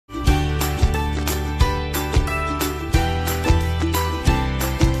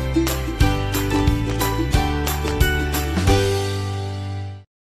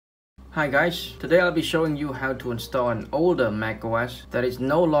Hi guys, today I'll be showing you how to install an older macOS that is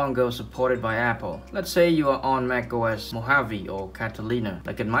no longer supported by Apple. Let's say you are on macOS Mojave or Catalina.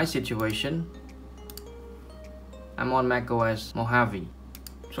 Like in my situation, I'm on macOS Mojave.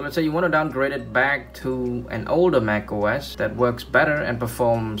 So let's say you want to downgrade it back to an older macOS that works better and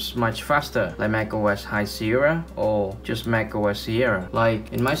performs much faster, like macOS High Sierra or just macOS Sierra.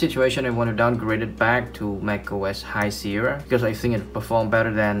 Like in my situation, I want to downgrade it back to macOS High Sierra because I think it performs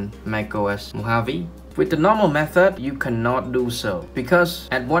better than macOS Mojave. With the normal method, you cannot do so because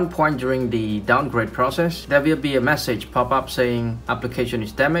at one point during the downgrade process, there will be a message pop up saying application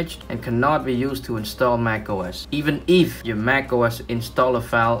is damaged and cannot be used to install macOS, even if your macOS installer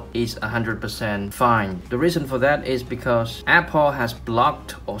file is 100% fine. The reason for that is because Apple has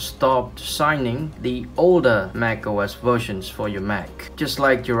blocked or stopped signing the older macOS versions for your Mac, just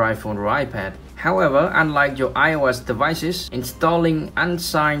like your iPhone or iPad. However, unlike your iOS devices, installing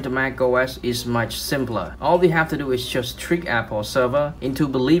unsigned macOS is much simpler. All we have to do is just trick Apple server into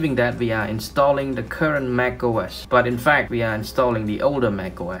believing that we are installing the current macOS, but in fact we are installing the older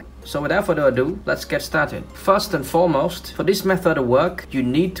macOS. So without further ado, let's get started. First and foremost, for this method to work, you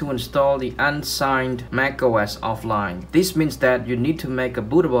need to install the unsigned macOS offline. This means that you need to make a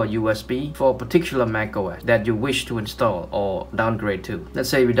bootable USB for a particular macOS that you wish to install or downgrade to. Let's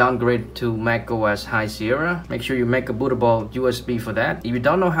say we downgrade to macOS High Sierra. Make sure you make a bootable USB for that. If you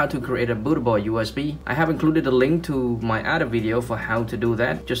don't know how to create a bootable USB, I have included a link to my other video for how to do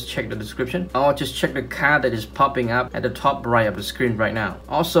that. Just check the description or just check the card that is popping up at the top right of the screen right now.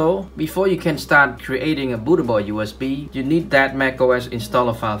 Also, before you can start creating a bootable USB, you need that macOS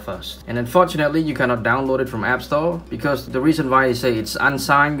installer file first. And unfortunately, you cannot download it from App Store because the reason why I say it's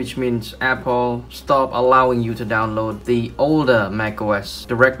unsigned, which means Apple stopped allowing you to download the older macOS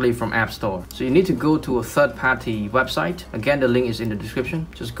directly from App Store. So you need to go to a third-party website. Again, the link is in the description.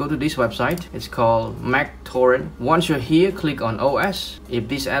 Just go to this website. It's called MacTorrent. Once you're here, click on OS. If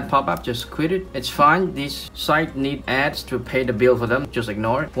this ad pop up, just quit it. It's fine. This site needs ads to pay the bill for them. Just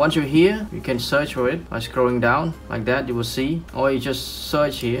ignore it. Once you're here, you can search for it by scrolling down like that. You will see, or you just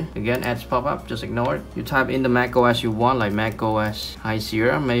search here. Again, ads pop up, just ignore it. You type in the macOS you want, like macOS High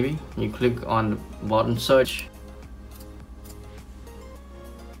Sierra maybe. You click on the button search.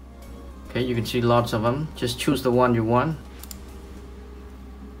 Okay, you can see lots of them. Just choose the one you want.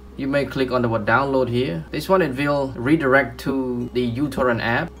 You may click on the word download here. This one, it will redirect to the uTorrent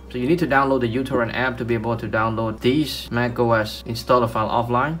app. So you need to download the uTorrent app to be able to download these macOS installer file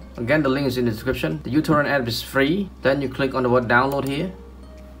offline. Again, the link is in the description. The uTorrent app is free. Then you click on the word download here.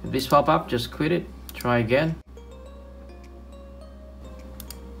 If this pop up, just quit it. Try again.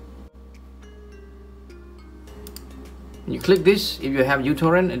 You click this. If you have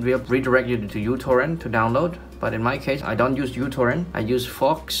uTorrent, it will redirect you to uTorrent to download. But in my case, I don't use uTorrent. I use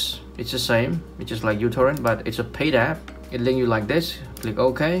Fox. It's the same. It's just like uTorrent, but it's a paid app. It links you like this. Click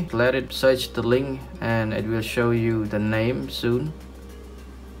OK. Let it search the link and it will show you the name soon.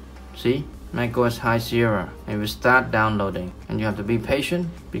 See? macOS High Sierra, and we start downloading. And you have to be patient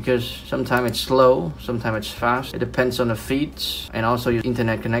because sometimes it's slow, sometimes it's fast. It depends on the feeds and also your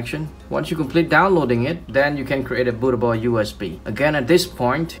internet connection. Once you complete downloading it, then you can create a bootable USB. Again, at this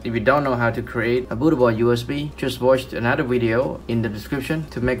point, if you don't know how to create a bootable USB, just watch another video in the description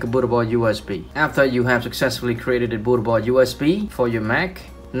to make a bootable USB. After you have successfully created a bootable USB for your Mac,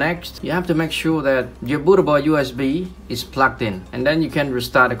 next, you have to make sure that your bootable USB is plugged in, and then you can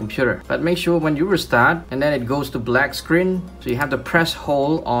restart the computer. But make sure when you restart and then it goes to black screen, so you have to press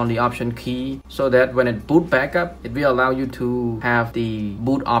hold on the option key so that when it boot back up, it will allow you to have the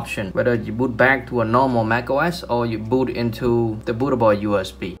boot option, whether you boot back to a normal macOS or you boot into the bootable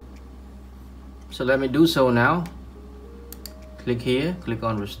USB. So let me do so now. Click here, click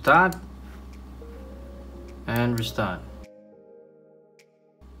on restart and restart.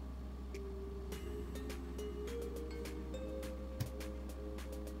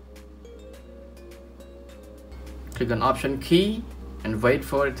 Click on option key and wait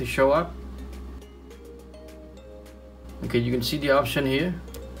for it to show up. Okay, you can see the option here.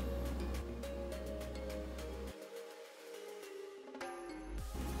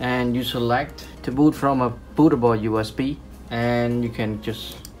 And you select to boot from a bootable USB, and you can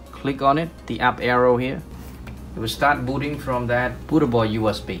just click on it, the up arrow here. It will start booting from that bootable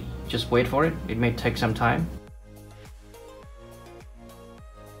USB. Just wait for it. It may take some time.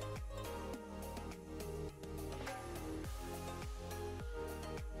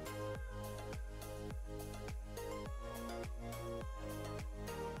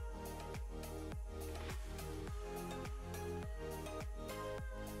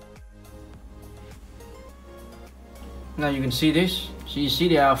 Now you can see this. So you see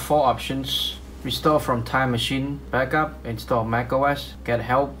there are 4 options: restore from time machine, backup, install macOS, get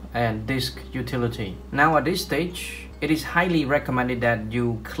help, and disk utility. Now at this stage, it is highly recommended that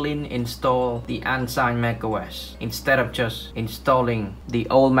you clean install the unsigned macOS instead of just installing the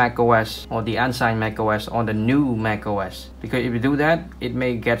old macOS or the unsigned macOS on the new macOS, because if you do that, it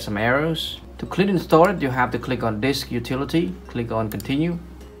may get some errors. To clean install it, you have to click on disk utility, click on continue.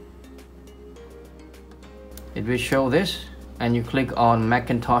 It will show this, and you click on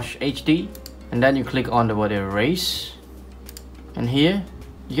Macintosh HD, and then you click on the word erase, and here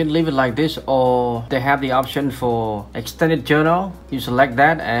you can leave it like this, or they have the option for extended journal. You select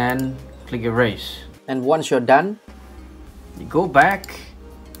that and click erase, and once you're done, you go back,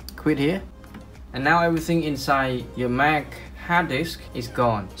 quit here, and now everything inside your Mac hard disk is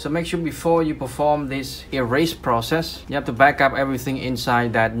gone. So make sure before you perform this erase process, you have to back up everything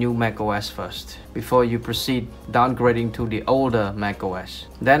inside that new macOS first before you proceed downgrading to the older macOS.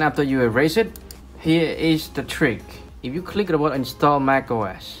 Then after you erase it, here is the trick. If you click the word install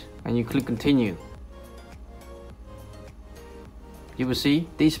macOS and you click continue, you will see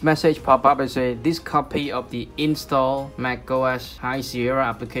this message pop up and say this copy of the install macOS High Sierra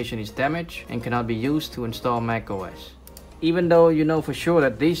application is damaged and cannot be used to install macOS. Even though you know for sure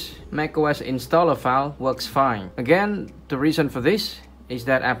that this macOS installer file works fine. Again, the reason for this is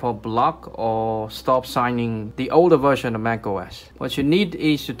that Apple block or stop signing the older version of macOS. What you need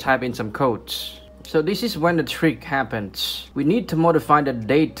is to type in some codes. So this is when the trick happens. We need to modify the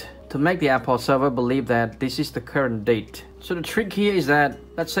date to make the Apple server believe that this is the current date. So the trick here is that,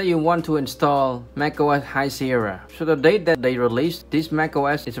 let's say you want to install macOS High Sierra. So the date that they released this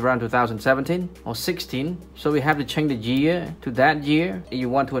macOS is around 2017 or 16. So we have to change the year to that year. If you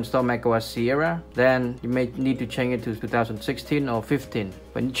want to install macOS Sierra, then you may need to change it to 2016 or 15.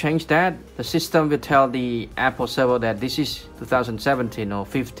 When you change that, the system will tell the Apple server that this is 2017 or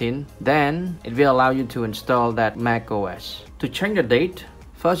 15. Then it will allow you to install that macOS. To change the date,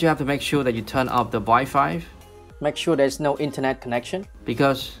 first you have to make sure that you turn off the Wi-Fi. Make sure there's no internet connection,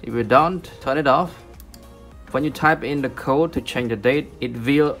 because if you don't turn it off, when you type in the code to change the date, it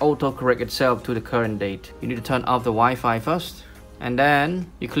will autocorrect itself to the current date. You need to turn off the Wi-Fi first, and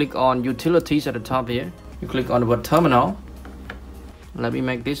then you click on utilities at the top here. You click on the word terminal. Let me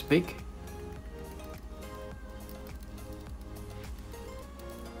make this big.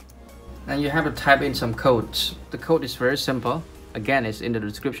 And you have to type in some codes. The code is very simple. Again, it's in the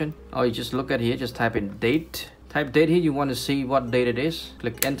description. Or you just look at here, just type in date. Type date here, you want to see what date it is.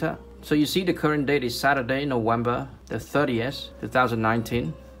 Click enter. So you see the current date is Saturday, November the 30th,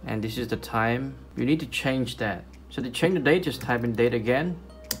 2019. And this is the time. You need to change that. So to change the date, just type in date again,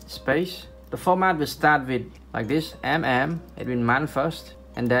 space. The format will start with like this, it will month first,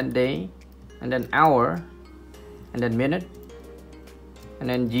 and then day, and then hour, and then minute, and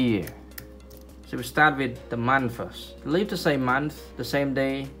then year. So we start with the month first. Leave the same month, the same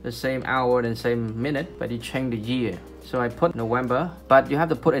day, the same hour, and same minute, but you change the year. So I put November, but you have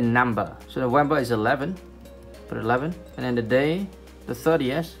to put a number. So November is 11, put 11, and then the day, the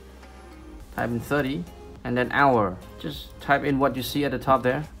 30th, type in 30, and then hour. Just type in what you see at the top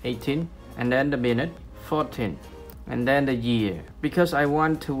there, 18, and then the minute, 14, and then the year. Because I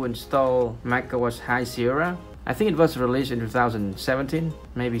want to install macOS High Sierra, I think it was released in 2017,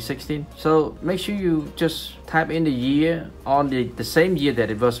 maybe 16. So make sure you just type in the year on the same year that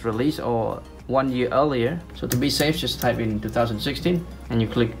it was released or 1 year earlier. So to be safe, just type in 2016 and you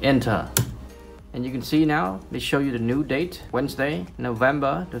click enter. And you can see now, they show you the new date, Wednesday,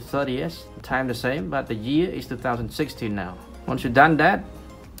 November the 30th, the time the same, but the year is 2016 now. Once you've done that,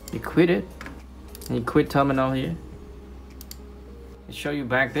 you quit it, and you quit terminal here. It show you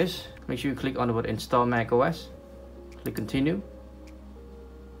back this. Make sure you click on the word install macOS. Click continue.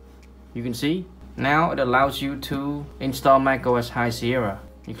 You can see now it allows you to install macOS High Sierra.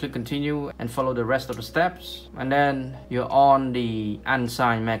 You click continue and follow the rest of the steps, and then you're on the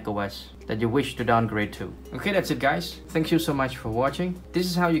unsigned macOS that you wish to downgrade to. Okay, that's it guys. Thank you so much for watching. This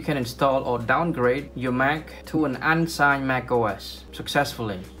is how you can install or downgrade your Mac to an unsigned macOS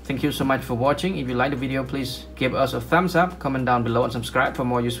successfully. Thank you so much for watching. If you like the video, please give us a thumbs up, comment down below and subscribe for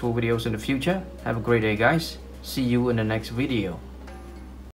more useful videos in the future. Have a great day guys. See you in the next video.